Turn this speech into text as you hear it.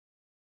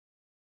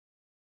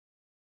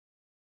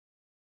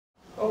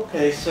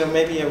Okay, so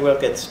maybe I will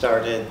get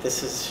started.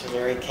 This is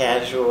very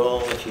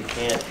casual. If you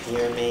can't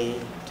hear me,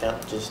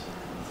 just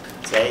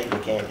say you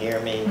can't hear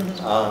me.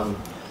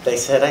 They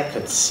said I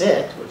could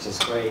sit, which is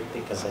great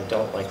because I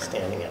don't like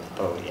standing at the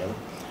podium.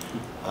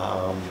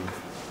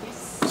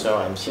 So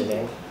I'm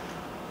sitting.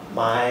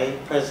 My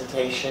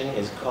presentation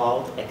is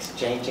called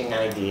Exchanging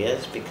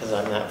Ideas because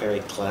I'm not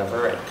very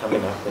clever at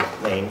coming up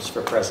with names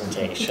for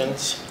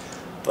presentations.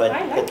 But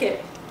I like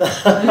it.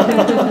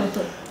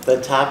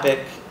 The topic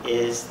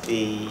is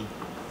the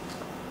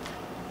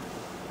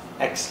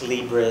Ex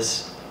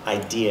Libris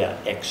idea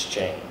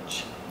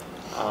exchange.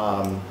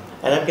 And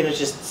I'm going to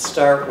just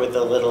start with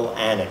a little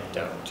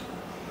anecdote.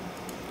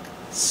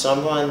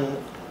 Someone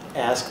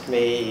asked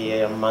me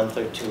a month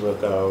or two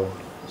ago,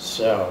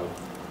 so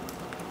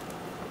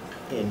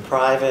in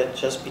private,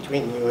 just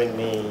between you and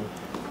me,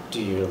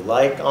 do you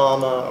like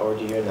Alma or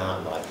do you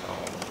not like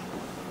Alma?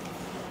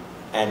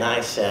 And I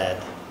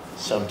said,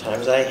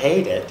 sometimes I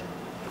hate it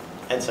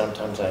and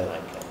sometimes I like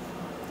it.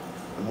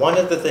 One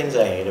of the things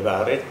I hate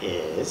about it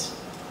is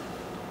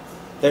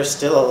there's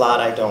still a lot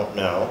I don't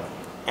know,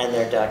 and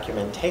their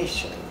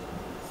documentation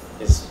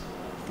is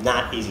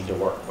not easy to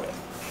work with.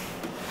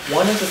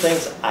 One of the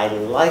things I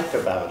like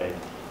about it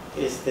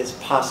is this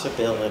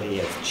possibility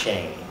of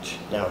change.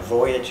 Now,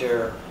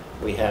 Voyager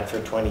we had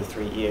for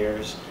 23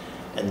 years,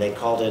 and they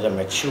called it a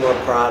mature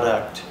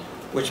product,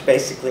 which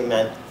basically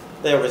meant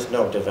there was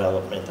no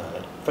development on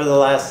it. For the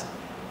last,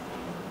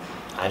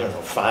 I don't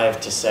know,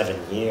 5 to 7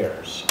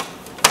 years,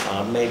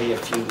 maybe a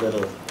few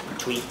little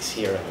tweaks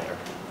here and there.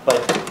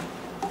 But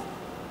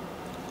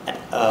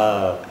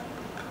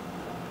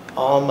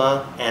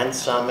Alma and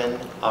Summon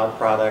are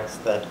products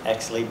that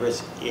Ex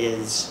Libris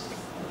is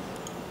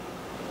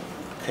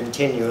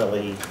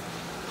continually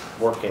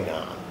working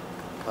on.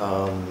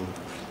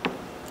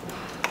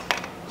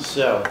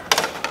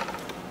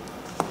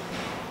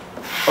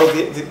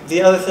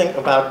 The other thing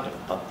about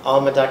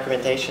Alma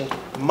documentation,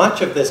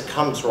 much of this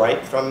comes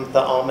right from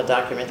the Alma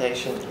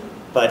documentation,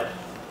 but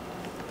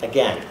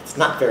again, it's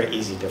not very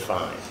easy to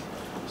find.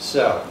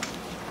 So,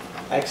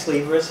 Ex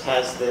Libris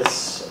has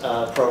this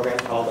program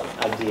called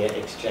Idea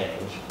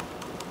Exchange.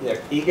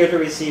 They're eager to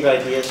receive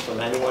ideas from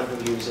anyone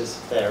who uses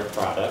their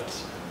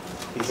products.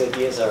 These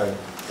ideas are an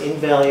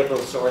invaluable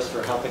source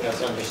for helping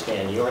us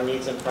understand your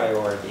needs and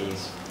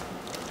priorities.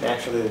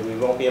 Naturally, we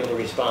won't be able to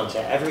respond to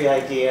every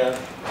idea.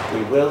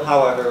 We will,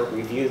 however,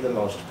 review the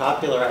most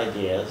popular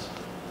ideas,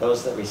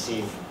 those that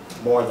receive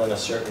more than a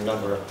certain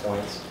number of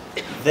points.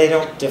 They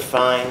don't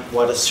define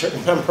what a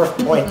certain number of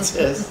points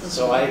is,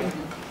 so I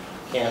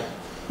can't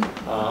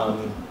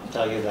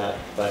tell you that.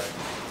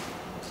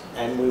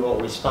 And we will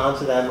respond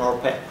to them or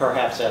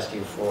perhaps ask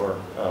you for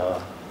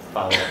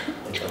follow-up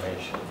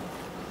information.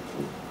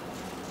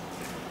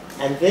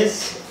 And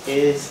this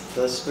is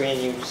the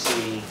screen you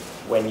see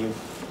when you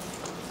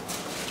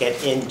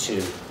get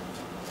into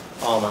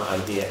Alma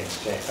Idea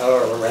Exchange,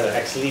 or rather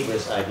Ex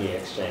Libris Idea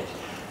Exchange.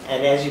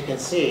 And as you can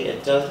see,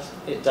 it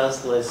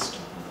does list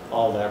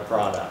all their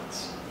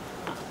products.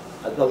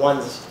 The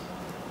ones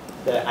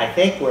that I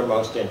think we're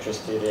most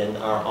interested in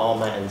are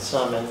Alma and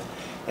Summon.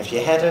 If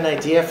you had an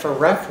idea for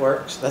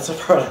RefWorks, that's a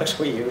product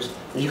we use.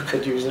 You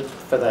could use it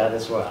for that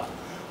as well.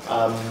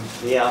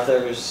 The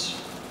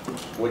others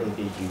wouldn't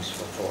be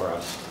useful for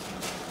us.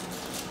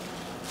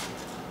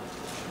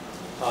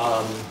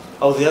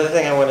 The other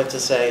thing I wanted to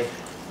say,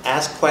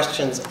 ask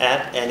questions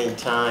at any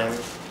time.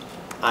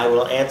 I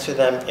will answer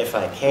them if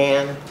I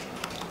can.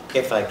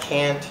 If I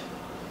can't,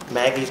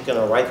 Maggie's going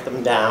to write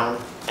them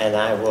down, and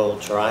I will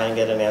try and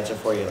get an answer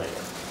for you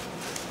later.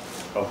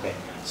 Okay,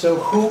 so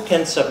who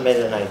can submit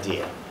an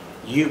idea?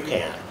 You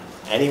can.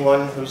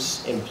 Anyone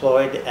who's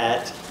employed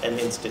at an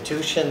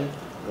institution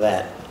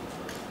that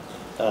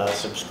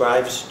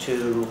subscribes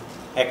to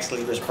Ex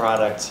Libris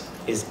products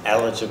is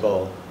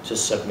eligible to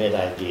submit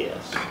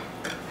ideas.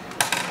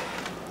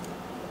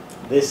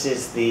 This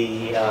is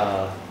the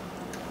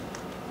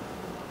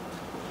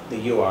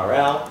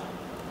URL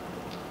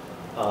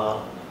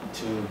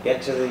to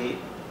get to the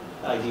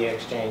Idea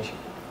Exchange.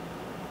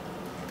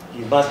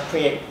 You must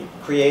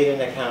create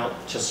an account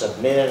to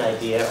submit an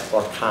idea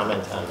or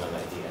comment on an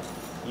idea.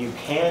 You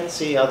can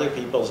see other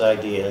people's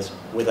ideas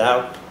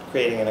without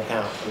creating an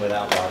account and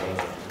without logging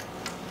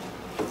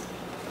in.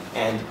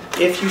 And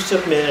if you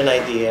submit an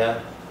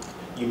idea,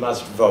 you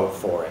must vote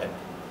for it.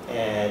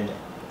 And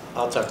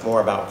I'll talk more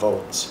about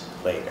votes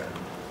later.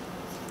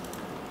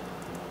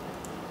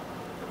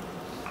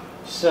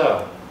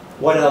 So,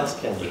 what else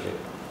can you do?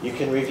 You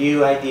can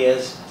review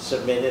ideas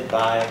submitted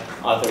by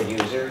other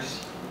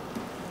users.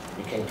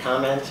 You can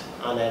comment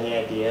on any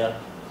idea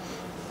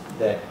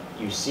that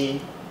you see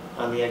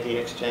on the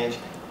Idea Exchange,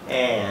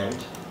 and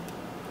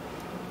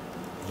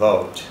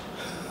vote.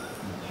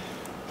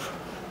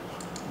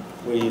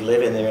 We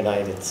live in the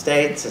United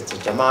States. It's a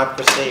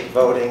democracy.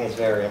 Voting is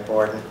very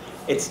important.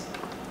 It's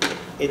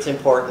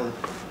important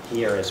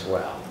here as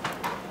well.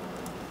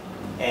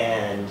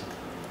 And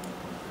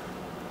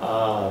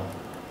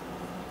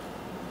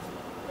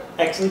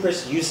Ex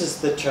Libris uses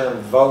the term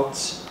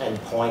votes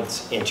and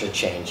points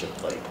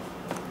interchangeably.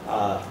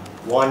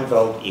 1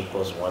 vote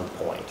equals 1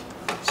 point.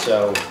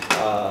 So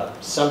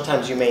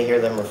sometimes you may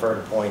hear them refer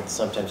to points,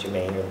 sometimes you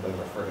may hear them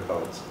refer to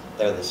votes.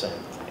 They're the same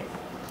thing.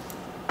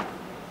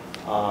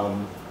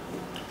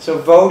 So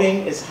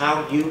voting is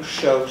how you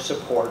show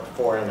support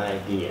for an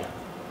idea.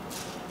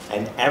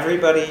 And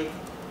everybody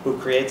who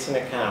creates an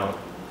account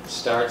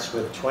starts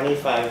with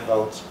 25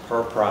 votes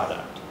per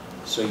product.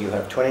 So you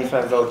have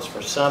 25 votes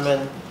for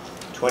Summon,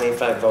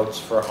 25 votes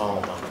for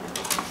Alma.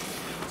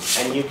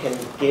 And you can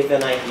give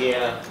an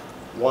idea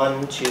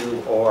 1,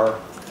 2, or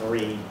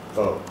 3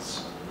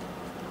 votes.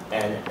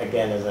 And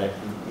again, as I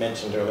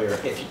mentioned earlier,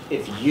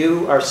 if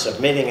you are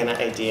submitting an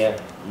idea,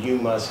 you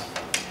must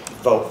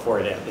vote for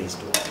it at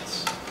least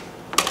once.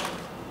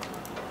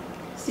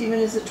 Stephen,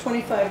 is it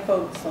 25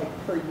 votes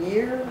like per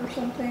year or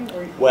something?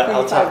 Or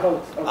well, 25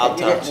 votes? Okay, I'll you're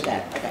talk getting to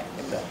that. Okay.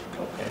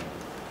 Okay.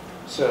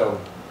 So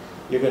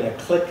you're going to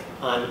click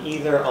on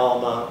either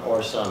Alma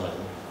or Summon.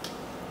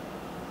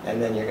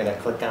 And then you're going to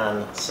click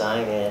on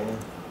Sign In.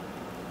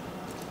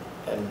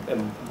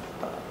 And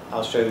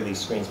I'll show you these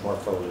screens more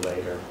fully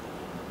later.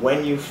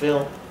 When you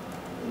fill,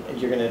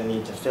 you're going to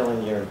need to fill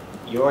in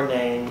your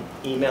name,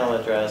 email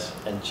address,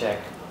 and check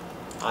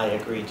I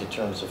agree to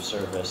terms of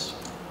service,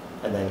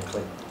 and then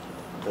click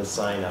the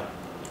Sign Up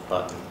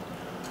button.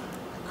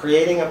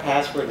 Creating a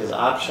password is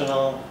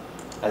optional.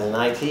 As an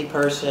IT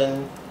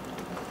person,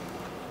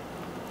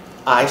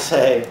 I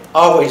say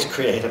always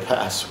create a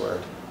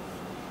password,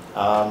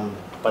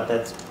 but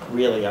that's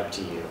really up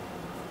to you.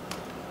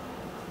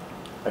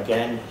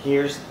 Again,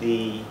 here's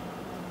the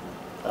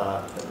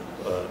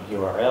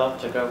URL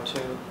to go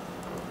to.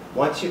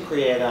 Once you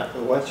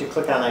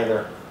click on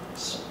either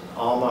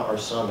Alma or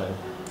Summon,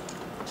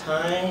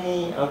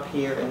 tiny up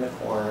here in the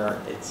corner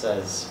it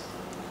says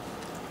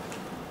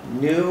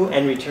new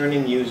and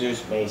returning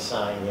users may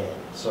sign in.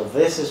 So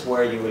this is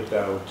where you would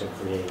go to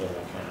create an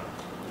account.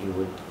 You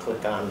would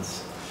click on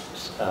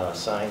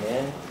sign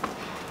in,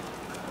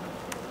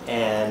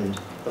 and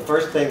the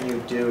first thing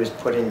you do is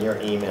put in your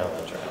email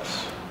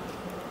address.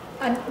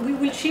 And we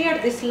will share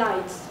the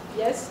slides,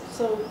 yes?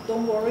 So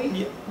don't worry,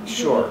 Yeah, you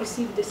sure. will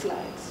receive the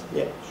slides.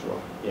 Yeah,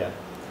 sure, yeah.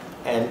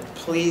 And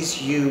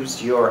please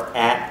use your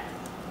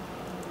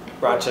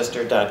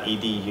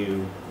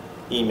 @rochester.edu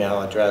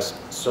email address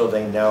so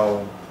they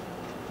know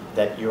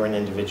that you're an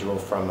individual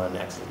from an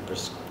Ex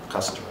Libris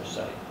customer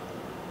site.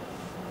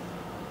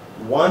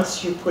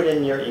 Once you put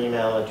in your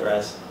email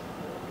address,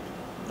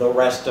 the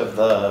rest of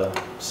the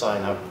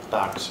sign-up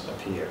box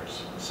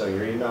appears. So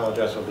your email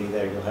address will be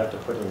there. You'll have to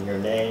put in your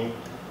name.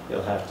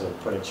 You'll have to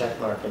put a check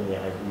mark in the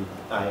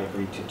I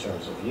agree to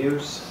terms of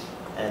use,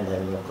 and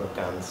then you'll click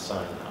on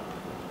Sign Up.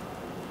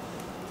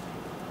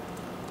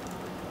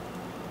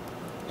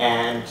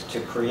 And to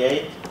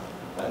create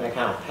an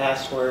account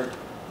password,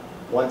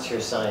 once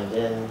you're signed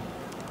in,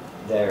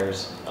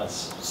 there's a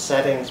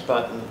settings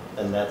button,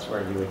 and that's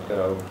where you would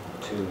go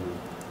to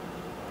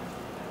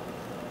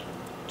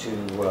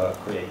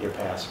create your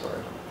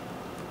password.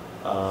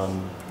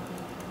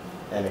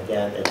 And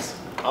again, it's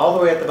all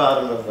the way at the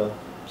bottom of the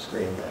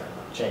screen there.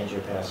 Change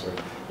your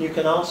password. You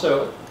can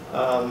also,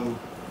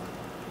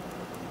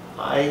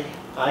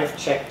 I've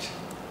checked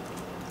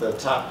the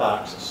top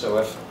box, so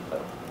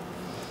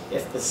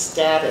if the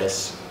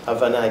status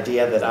of an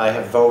idea that I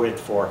have voted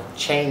for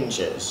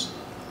changes,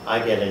 I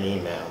get an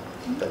email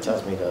that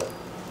tells me to,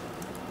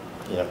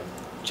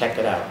 check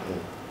it out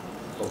and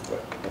look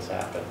what has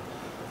happened.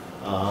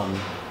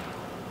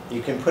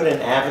 You can put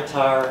an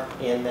avatar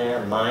in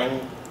there.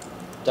 Mine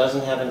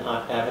doesn't have an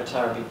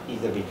avatar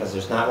either because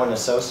there's not one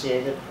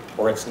associated,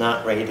 or it's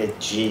not rated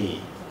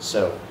G.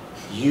 So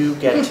you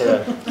get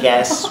to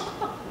guess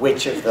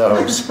which of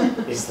those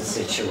is the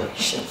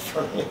situation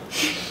for me.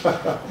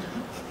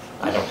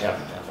 I don't have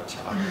an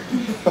avatar.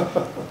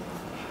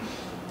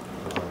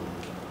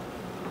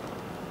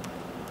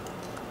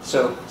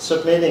 So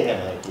submitting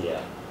an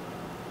idea.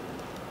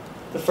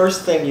 The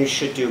first thing you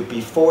should do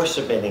before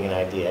submitting an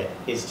idea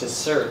is to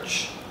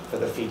search for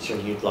the feature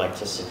you'd like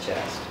to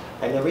suggest.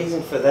 And the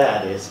reason for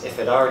that is if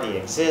it already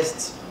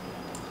exists,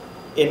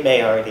 it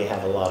may already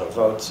have a lot of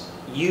votes.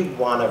 You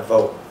want to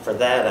vote for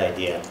that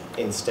idea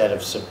instead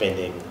of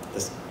submitting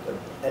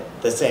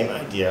the same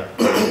idea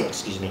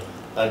excuse me,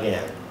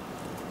 again.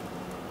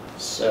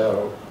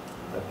 So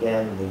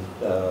again, they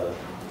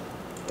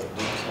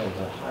do tend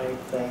to hide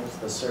things.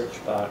 The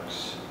search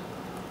box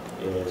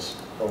is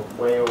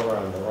way over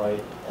on the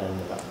right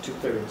and about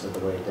 2/3 of the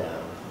way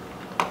down.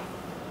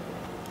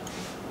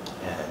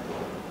 And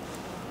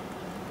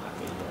let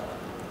me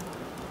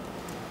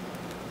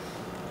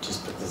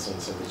just put this in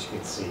so that you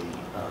can see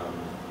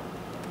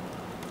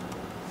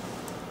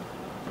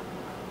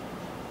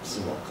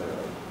more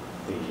clearly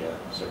the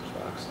search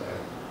box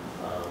there.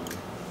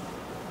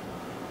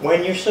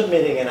 When you're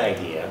submitting an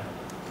idea,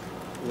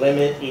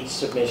 limit each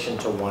submission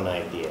to one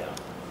idea.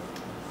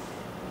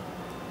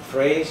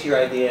 Phrase your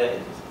idea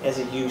as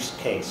a use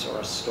case or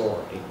a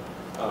story.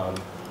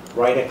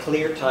 Write a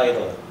clear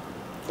title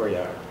for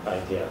your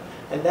idea.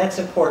 And that's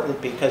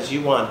important because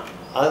you want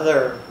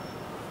other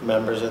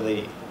members of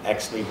the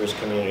Ex Libris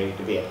community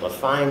to be able to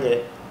find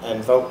it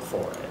and vote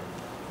for it.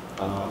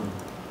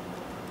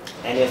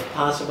 And if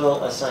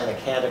possible, assign a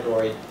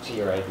category to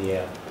your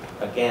idea.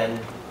 Again,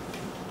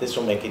 this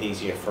will make it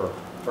easier for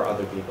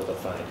other people to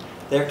find.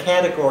 Their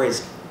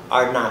categories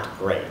are not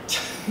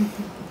great.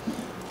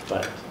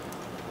 But,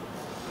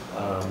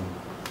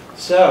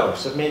 so,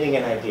 submitting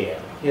an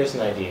idea. Here's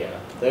an idea.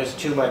 There's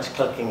too much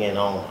clicking in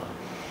Alma.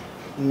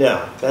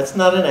 No, that's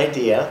not an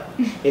idea.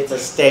 It's a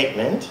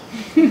statement.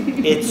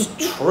 It's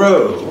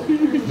true,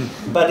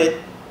 but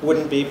it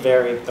wouldn't be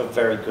very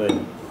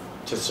good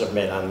to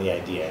submit on the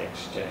idea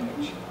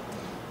exchange.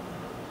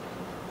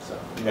 So,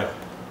 no.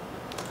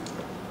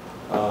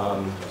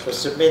 For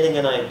submitting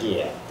an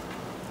idea,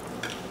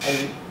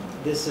 and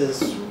this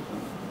is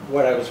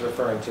what I was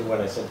referring to when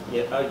I said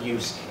a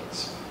use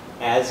case.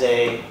 As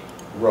a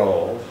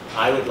role,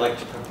 I would like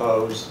to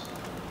propose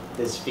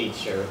this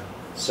feature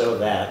so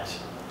that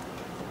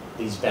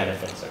these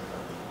benefits occur.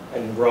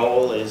 And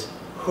role is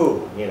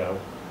who, you know,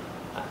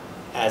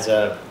 as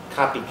a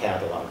copy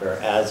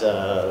cataloger, as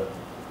a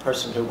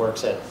person who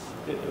works at,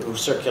 who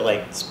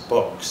circulates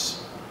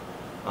books.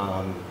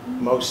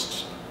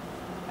 Most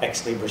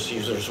Ex Libris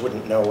users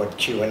wouldn't know what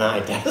Q&I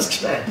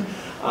desk meant.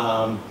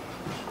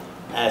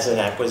 As an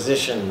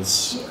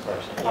acquisitions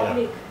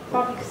person.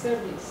 Public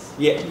service.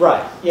 Yeah,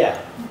 right,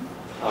 yeah.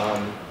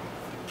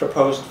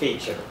 Proposed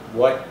feature.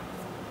 What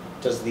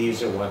does the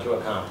user want to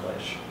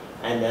accomplish?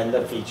 And then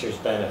the feature's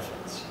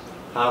benefits.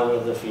 How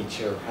will the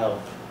feature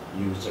help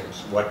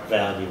users? What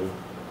value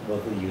will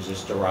the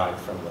users derive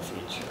from the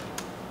feature?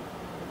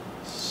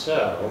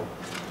 So,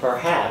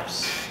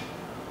 perhaps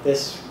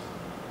this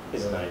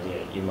is an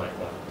idea you might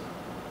want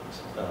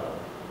to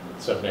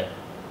submit.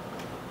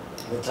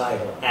 The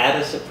title, add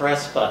a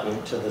suppress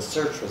button to the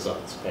search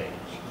results page.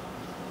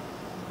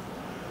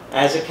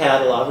 As a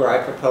cataloger,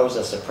 I propose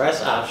a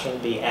suppress option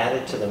be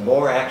added to the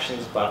more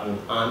actions button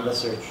on the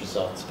search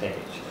results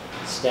page.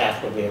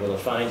 Staff will be able to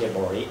find it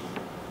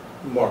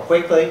more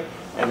quickly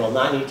and will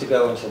not need to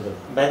go into the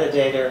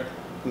metadata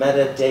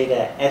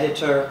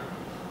editor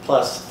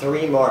plus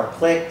 3 more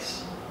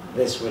clicks.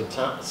 This would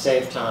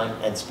save time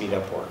and speed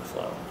up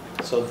workflow.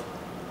 So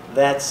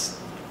that's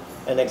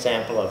an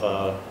example of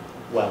a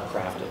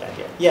well-crafted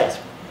idea. Yes?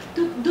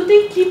 Do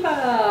they keep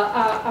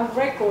a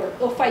record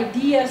of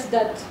ideas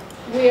that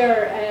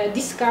were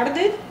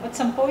discarded at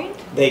some point?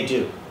 They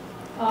do.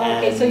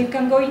 Okay, so you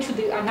can go into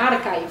an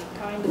archive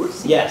kind of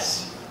thing.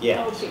 Yes,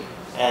 yeah. Okay.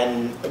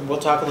 And we'll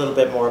talk a little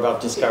bit more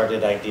about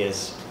discarded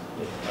ideas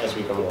as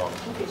we go along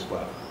as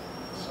well.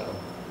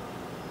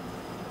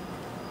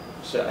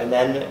 So, and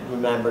then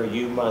remember,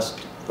 you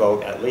must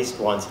vote at least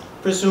once.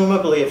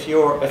 Presumably, if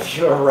you're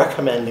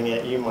recommending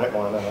it, you might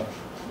want to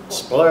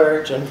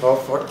splurge and vote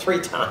for it 3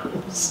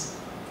 times.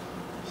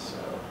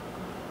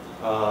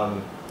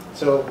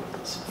 So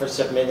for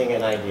submitting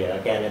an idea,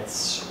 again,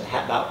 it's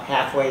about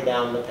halfway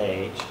down the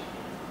page.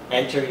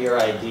 Enter your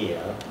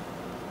idea.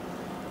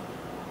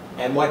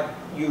 And what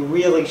you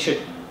really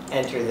should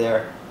enter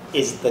there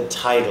is the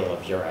title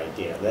of your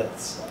idea.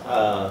 That's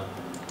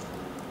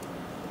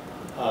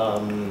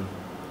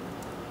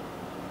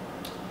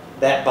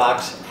that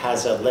box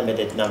has a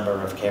limited number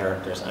of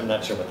characters. I'm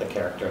not sure what the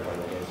character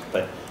limit is,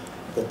 but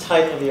the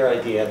title of your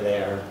idea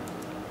there,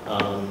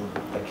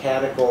 the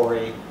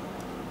category,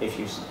 if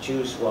you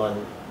choose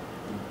one,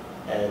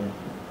 and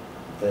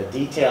the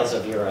details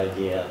of your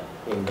idea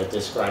in the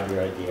describe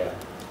your idea.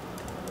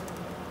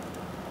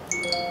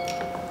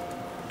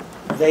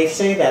 They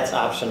say that's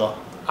optional.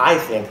 I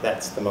think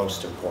that's the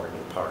most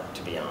important part,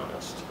 to be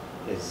honest,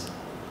 is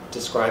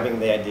describing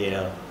the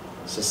idea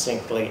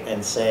succinctly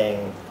and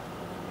saying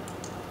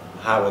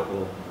how it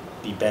will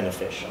be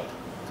beneficial.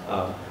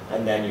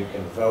 And then you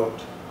can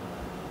vote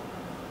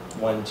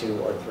 1, 2,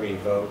 or 3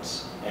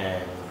 votes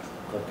and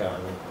click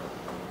on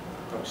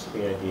post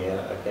the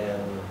idea. Again,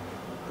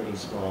 pretty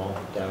small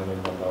down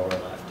in the lower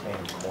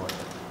left-hand corner.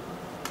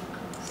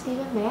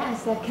 Stephen, may I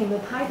ask that can the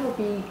title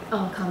be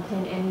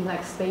contain any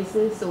like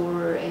spaces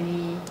or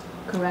any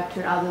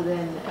character other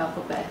than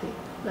alphabetic,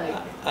 like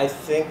I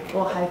think,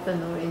 or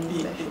hyphen or any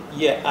special?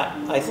 yeah,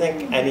 I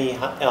think any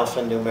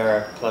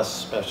alphanumeric plus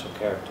special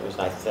characters.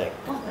 I think.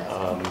 Oh, that's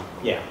cool.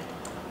 Yeah.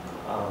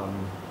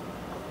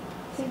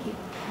 Thank you.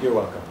 You're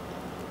welcome.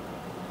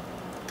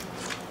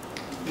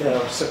 You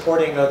know,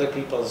 supporting other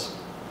people's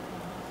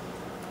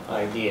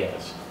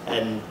ideas,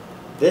 and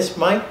this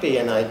might be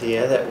an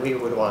idea that we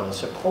would want to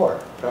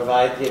support.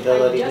 Provide the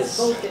ability to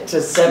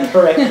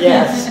separate,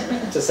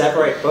 yes, to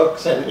separate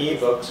books and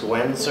ebooks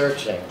when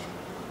searching.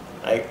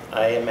 I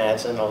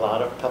imagine a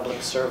lot of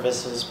public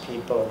services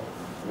people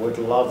would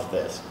love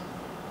this.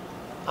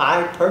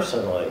 I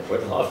personally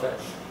would love it.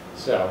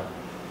 So,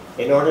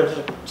 in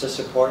order to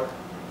support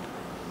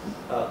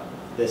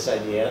this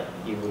idea,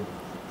 you would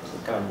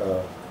click on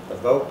the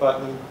vote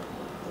button.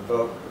 The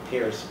vote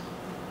appears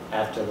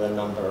after the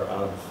number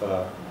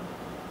of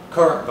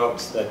current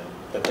votes that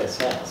this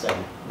has,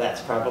 and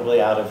that's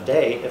probably out of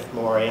date if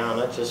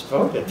Moriana just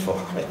voted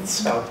for it.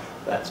 So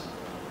that's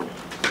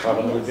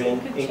probably Yes, been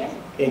good check.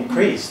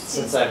 increased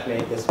since I've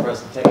made this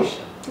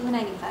presentation.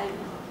 295.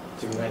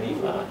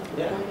 295,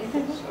 yeah.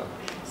 So,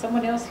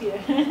 Someone else here.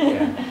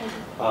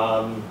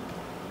 yeah.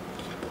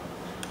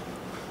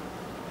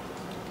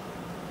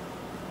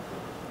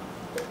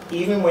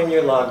 Even when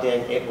you're logged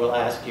in, it will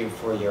ask you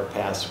for your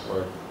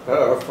password,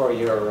 or for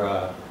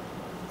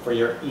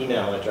your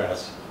email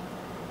address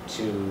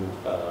to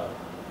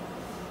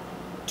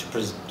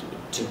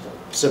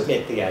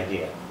submit the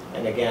idea.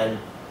 And again,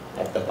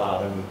 at the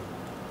bottom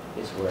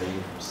is where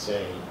you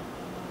say,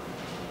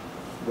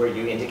 where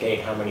you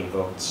indicate how many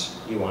votes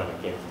you want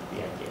to give the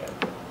idea.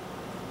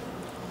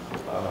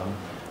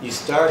 You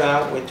start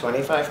out with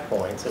 25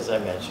 points, as I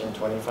mentioned,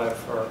 25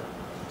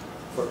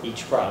 for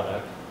each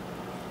product.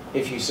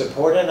 If you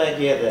support an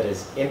idea that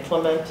is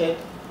implemented,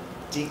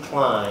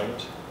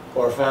 declined,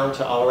 or found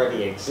to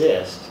already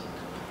exist,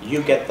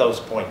 you get those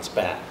points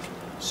back.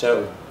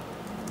 So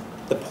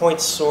the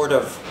points sort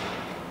of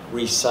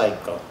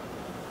recycle.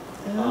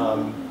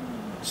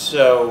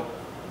 So,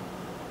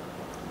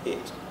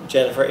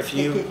 Jennifer, if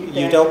They you give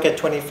you back. don't get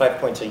 25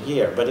 points a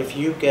year, but if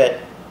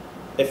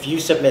you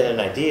submit an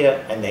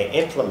idea and they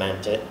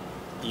implement it,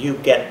 you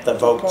get the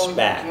votes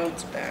back.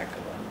 Votes back.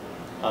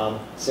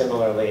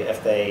 Similarly,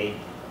 if they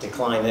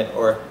decline it,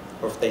 or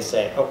if they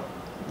say, oh,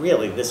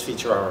 really, this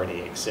feature already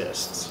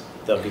exists,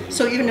 they'll give you.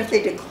 So the even if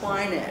votes. they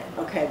decline it,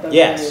 okay, they'll give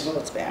Yes. you your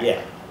votes back?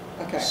 Yeah,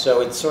 Okay.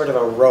 so it's sort of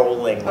a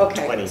rolling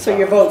 25. Okay, so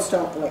your votes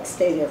don't like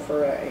stay there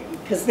for,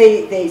 because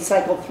they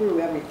cycle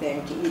through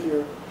everything to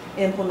either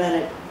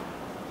implement it,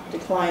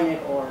 decline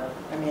it, or,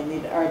 I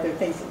mean, are there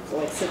things that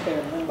like sit there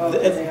in limbo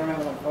because they don't have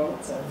enough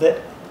votes? Or-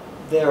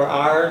 There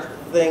are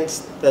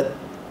things that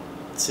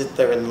sit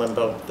there in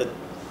limbo that,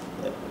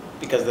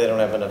 because they don't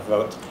have enough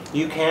votes.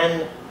 You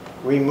can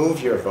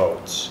remove your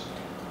votes.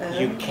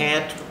 You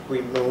can't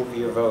remove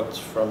your votes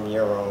from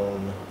your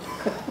own.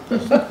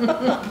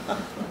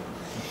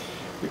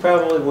 You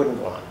probably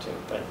wouldn't want to,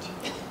 but,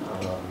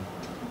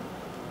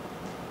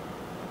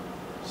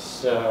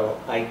 so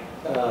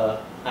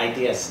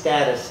idea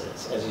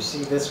statuses, as you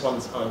see, this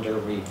one's under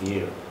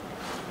review.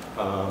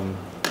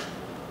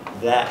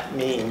 That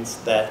means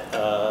that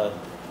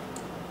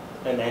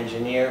an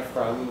engineer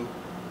from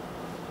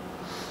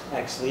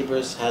Ex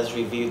Libris has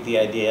reviewed the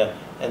idea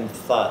and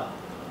thought,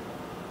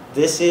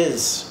 this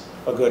is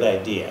a good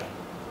idea.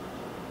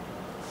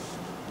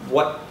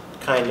 What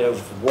kind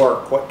of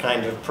work, what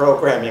kind of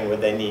programming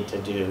would they need to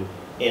do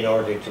in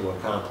order to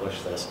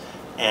accomplish this?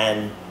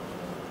 And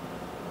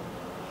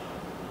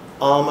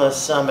Alma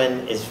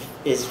Summon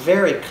is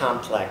very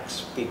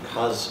complex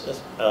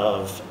because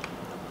of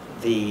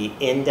the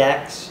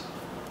index.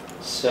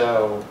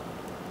 So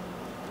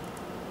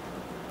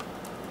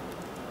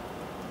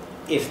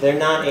if they're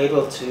not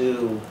able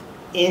to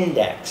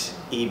index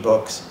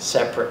ebooks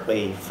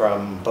separately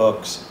from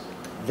books,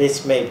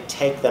 this may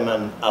take them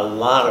a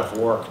lot of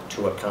work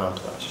to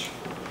accomplish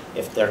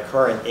if their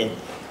current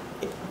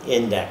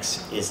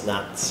index is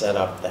not set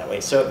up that way.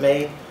 So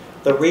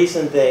the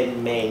reason they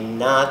may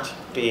not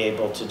be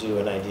able to do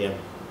an idea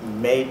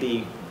may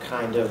be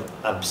kind of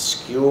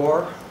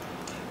obscure,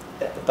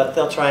 but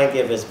they'll try and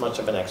give as much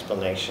of an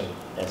explanation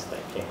as they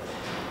can.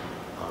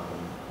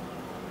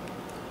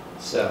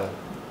 So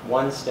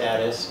one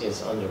status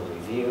is under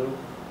review,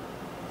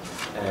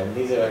 and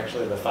these are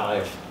actually the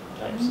 5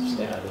 types of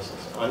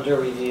statuses. Under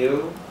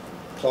review,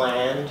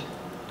 planned,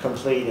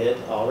 completed,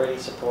 already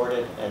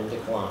supported, and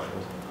declined.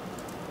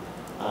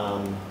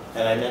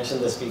 And I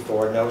mentioned this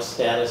before, no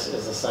status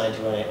is assigned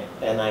to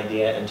an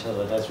idea until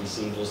it has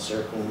received a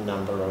certain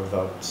number of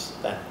votes,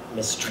 that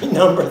mystery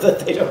number that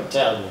they don't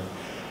tell you.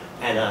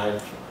 And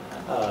I've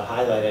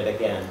highlighted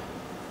again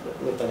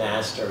with an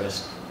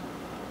asterisk,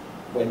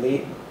 when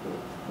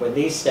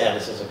these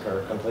statuses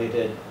occur,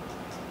 completed,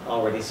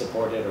 already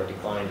supported, or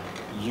declined,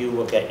 you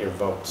will get your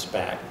votes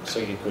back, so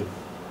you could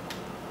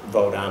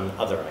vote on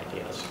other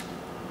ideas.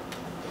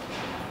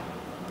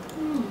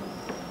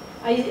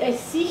 I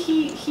see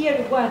here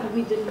one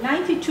with the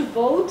 92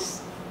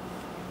 votes,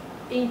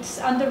 it's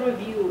under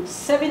review.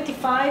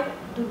 75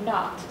 do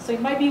not, so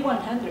it might be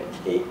 100.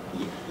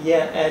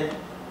 Yeah, and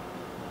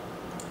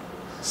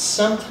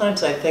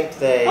sometimes I think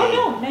they... Oh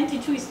no,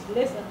 92 is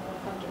less than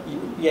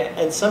 100. Yeah,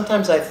 and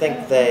sometimes I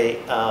think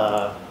they...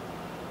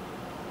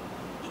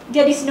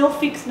 There is no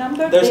fixed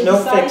number? There's They no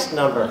decide- fixed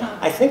number. Uh-huh.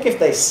 I think if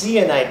they see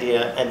an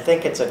idea and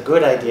think it's a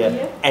good idea,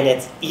 Yeah. and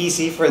it's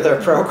easy for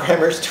their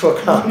programmers to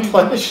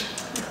accomplish,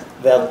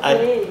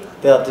 Okay.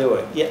 they'll do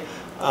it. Yeah.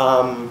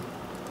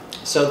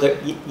 So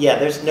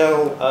there's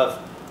no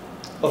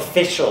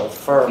official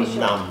firm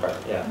Official. number.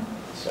 Yeah.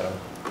 So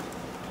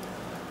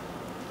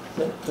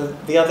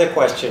the other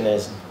question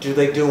is, do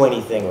they do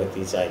anything with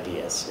these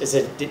ideas?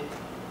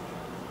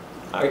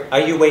 Are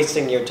you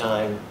wasting your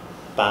time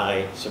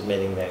by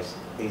submitting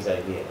these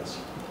ideas?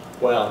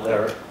 Well,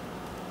 there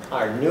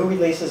are new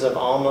releases of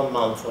Alma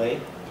monthly.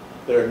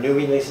 There are new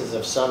releases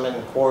of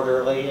Summon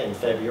quarterly in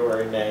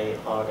February, May,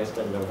 August,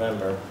 and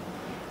November.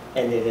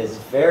 And it is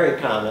very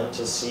common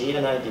to see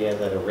an idea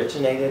that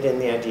originated in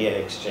the Idea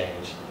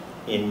Exchange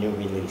in new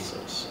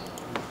releases.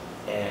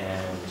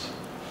 And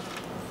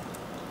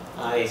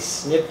I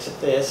snipped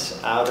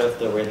this out of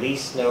the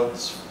release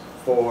notes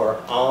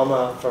for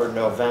Alma for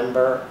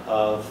November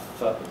of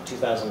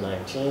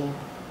 2019.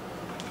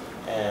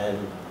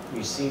 And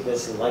you see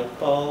this light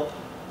bulb?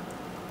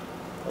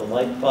 The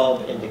light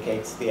bulb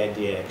indicates the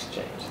idea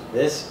exchange.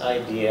 This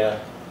idea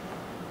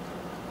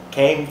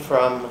came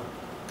from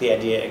the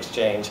idea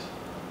exchange,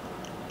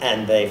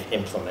 and they've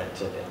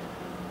implemented it.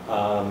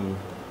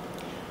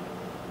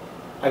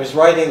 I was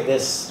writing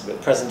this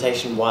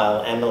presentation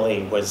while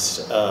Emily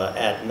was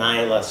at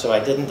NYLA, so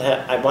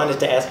I wanted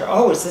to ask her,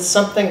 oh, is this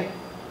something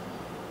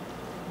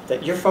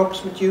that your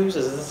folks would use?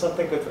 Is this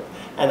something good for?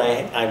 And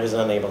I was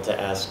unable to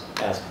ask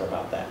her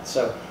about that.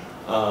 So,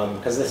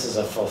 because this is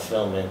a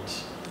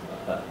fulfillment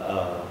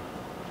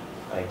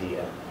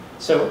idea.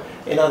 So,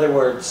 in other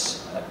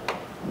words,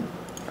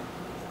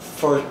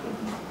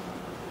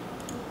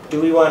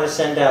 do we want to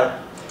send out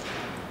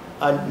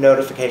a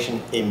notification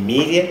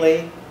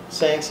immediately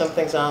saying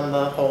something's on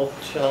the hold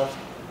shelf,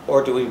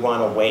 or do we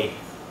want to wait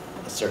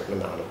a certain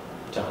amount of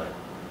time?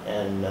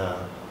 And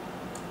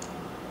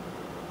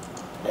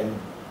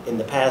in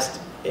the past,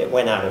 it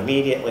went out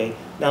immediately.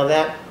 Now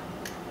that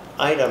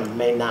item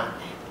may not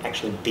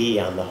actually be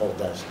on the hold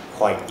desk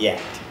quite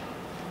yet.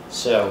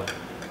 So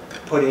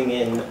putting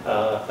in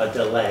a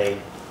delay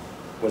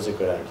was a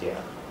good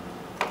idea.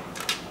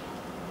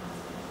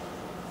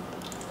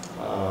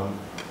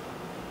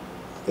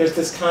 There's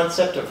this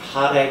concept of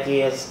hot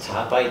ideas,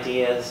 top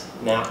ideas.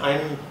 Now,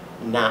 I'm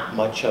not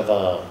much of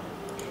a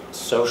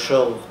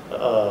social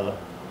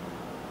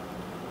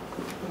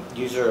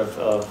user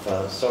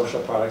of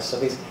social products, so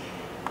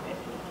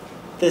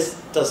this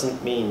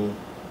doesn't mean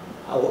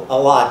a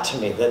lot to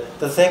me.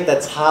 The thing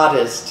that's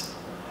hottest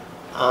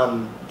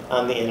on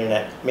the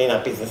internet may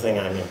not be the thing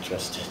I'm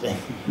interested in.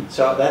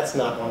 So that's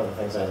not one of the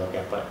things I look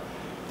at, but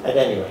at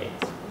any rate,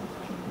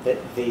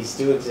 these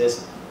do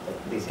exist.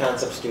 These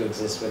concepts do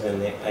exist within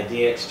the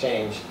idea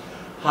exchange.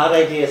 Hot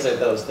ideas are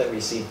those that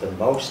receive the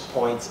most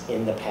points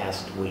in the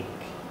past week.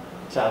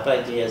 Top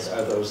ideas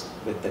are those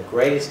with the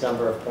greatest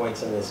number of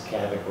points in this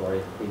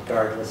category,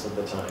 regardless of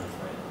the time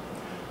frame.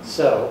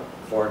 So,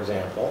 for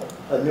example,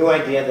 a new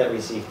idea that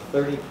received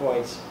 30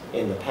 points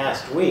in the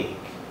past week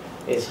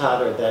is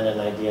hotter than an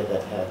idea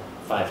that had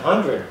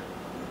 500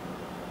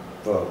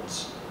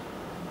 votes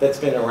that's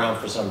been around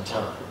for some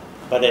time.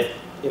 But if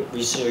it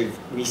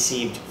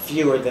received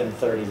fewer than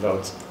 30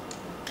 votes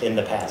in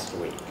the past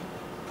week.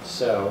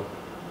 So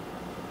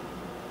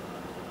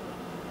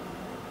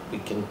we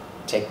can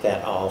take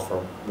that all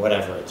for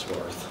whatever it's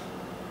worth.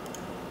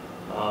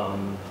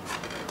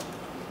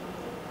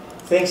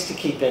 Things to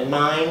keep in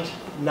mind: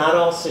 not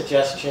all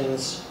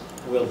suggestions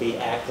will be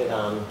acted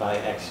on by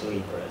Ex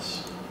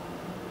Libris.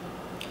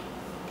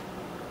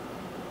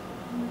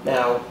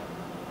 Now,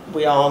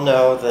 we all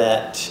know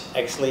that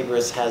Ex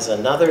Libris has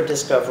another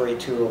discovery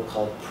tool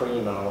called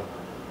Primo.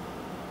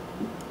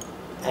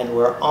 And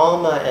where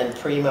Alma and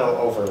Primo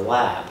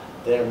overlap,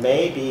 there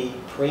may be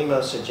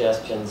Primo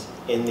suggestions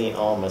in the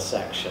Alma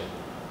section.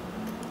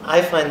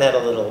 I find that a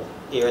little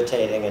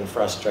irritating and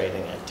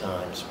frustrating at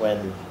times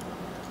when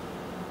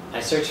I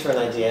search for an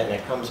idea and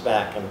it comes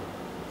back and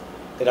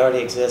it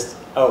already exists.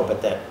 Oh,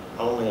 but that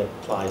only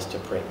applies to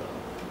Primo.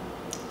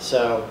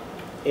 So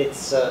it's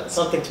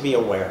something to be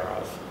aware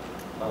of.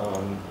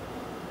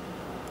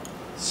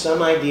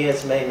 Some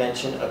ideas may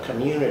mention a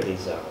community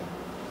zone.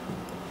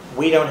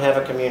 We don't have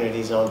a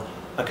community zone.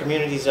 A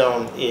community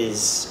zone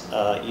is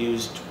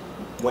used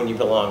when you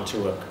belong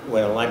to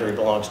when a library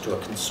belongs to a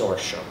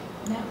consortium.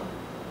 Network.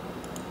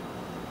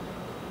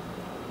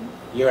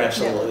 You're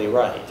absolutely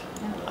right.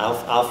 Network.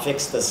 I'll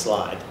fix the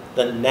slide.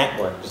 The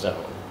network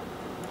zone.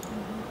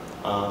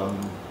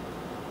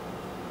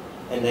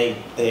 And they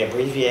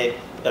abbreviate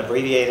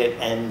it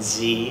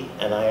NZ,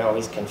 and I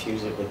always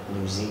confuse it with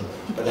New Zealand.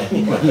 But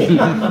anyway,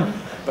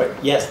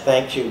 but yes,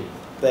 thank you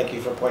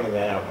for pointing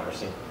that out,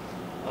 Marcy.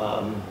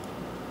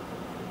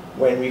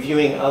 When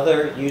reviewing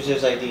other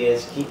users'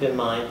 ideas, keep in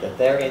mind that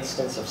their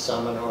instance of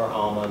Summon or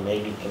Alma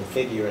may be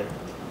configured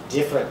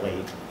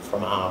differently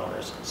from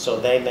ours. So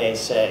they may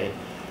say,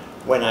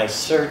 when I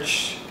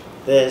search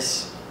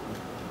this,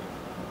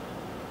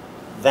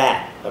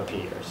 that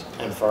appears.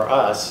 And for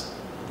us,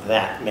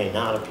 that may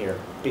not appear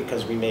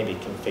because we may be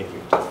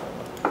configured differently.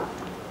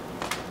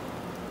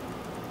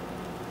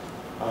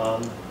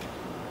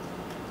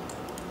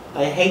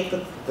 I hate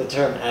the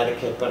term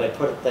etiquette, but I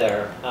put it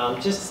there.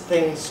 Just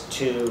things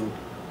to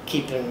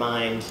keep in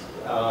mind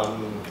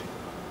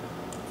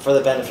for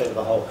the benefit of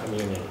the whole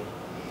community.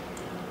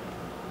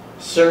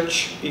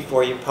 Search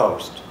before you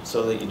post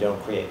so that you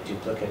don't create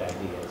duplicate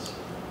ideas.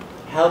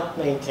 Help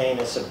maintain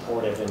a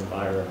supportive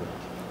environment.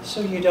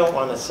 So you don't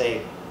want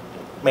to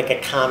make a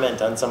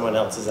comment on someone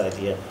else's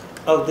idea.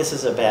 Oh, this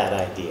is a bad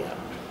idea.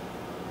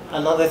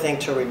 Another thing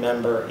to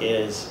remember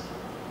is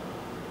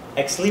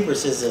Ex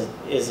Libris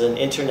is an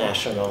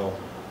international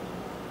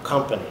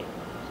company.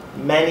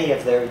 Many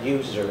of their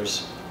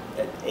users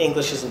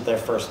English isn't their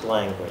first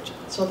language.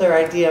 So their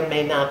idea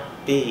may not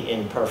be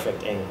in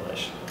perfect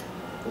English.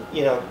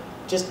 You know,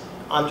 just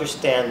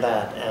understand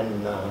that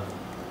and,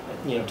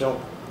 you know, don't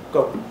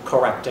go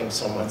correcting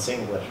someone's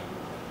English.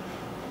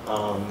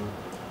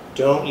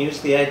 Don't use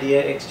the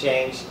idea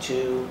exchange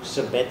to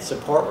submit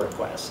support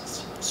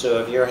requests. So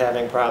if you're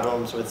having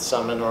problems with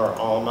Summon or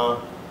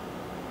Alma,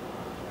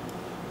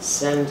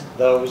 send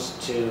those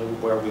to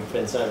where we've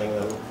been sending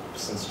them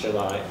since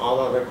July,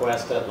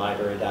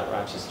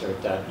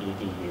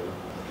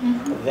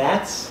 almarequest@library.rochester.edu.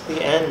 That's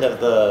the end of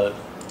the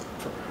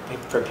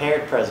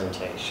prepared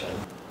presentation.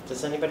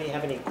 Does anybody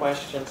have any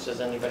questions?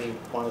 Does anybody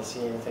want to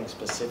see anything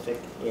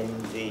specific in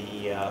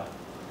the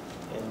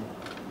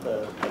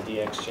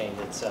idea exchange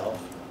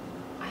itself?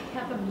 I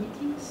have a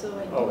meeting, so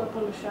I do Oh.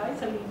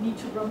 apologize. I will need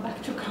to run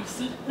back to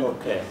Carson.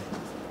 Okay.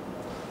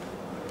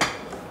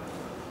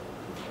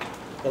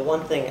 The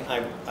one thing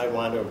I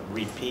want to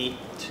repeat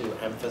to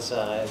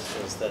emphasize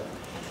is that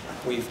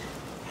we've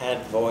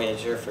had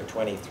Voyager for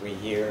 23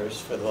 years.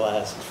 For the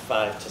last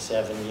 5 to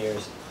 7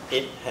 years,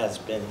 it has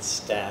been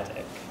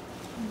static.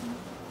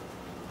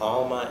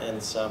 Alma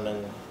and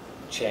Summon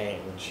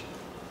change.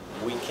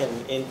 We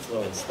can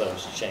influence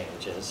those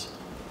changes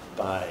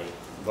by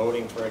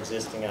voting for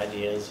existing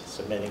ideas,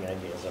 submitting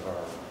ideas of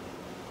our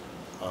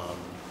own.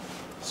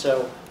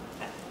 So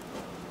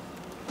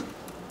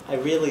I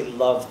really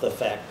love the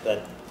fact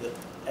that the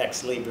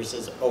Ex Libris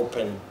is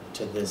open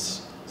to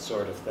this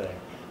sort of thing.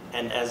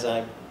 And as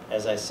I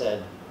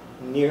said,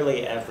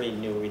 nearly every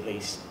new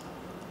release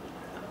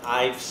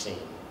I've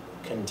seen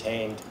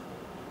contained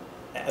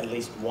at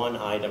least one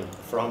item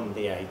from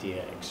the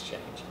idea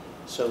exchange.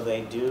 So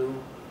they do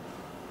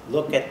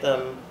look at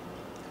them,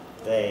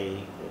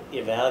 they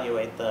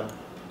evaluate them,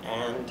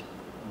 and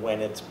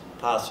when it's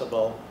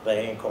possible,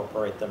 they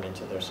incorporate them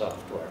into their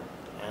software.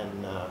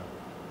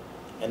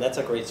 And that's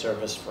a great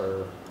service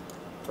for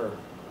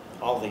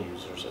all the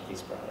users of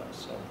these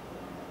products. So,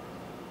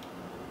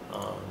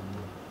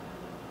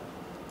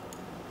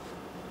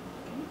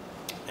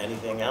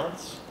 anything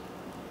else?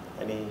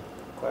 Any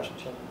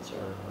questions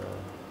or?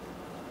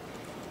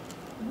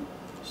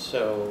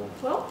 So.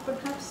 Well,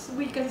 perhaps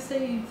we can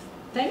say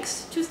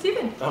thanks to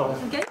Stephen. Oh.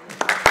 Okay.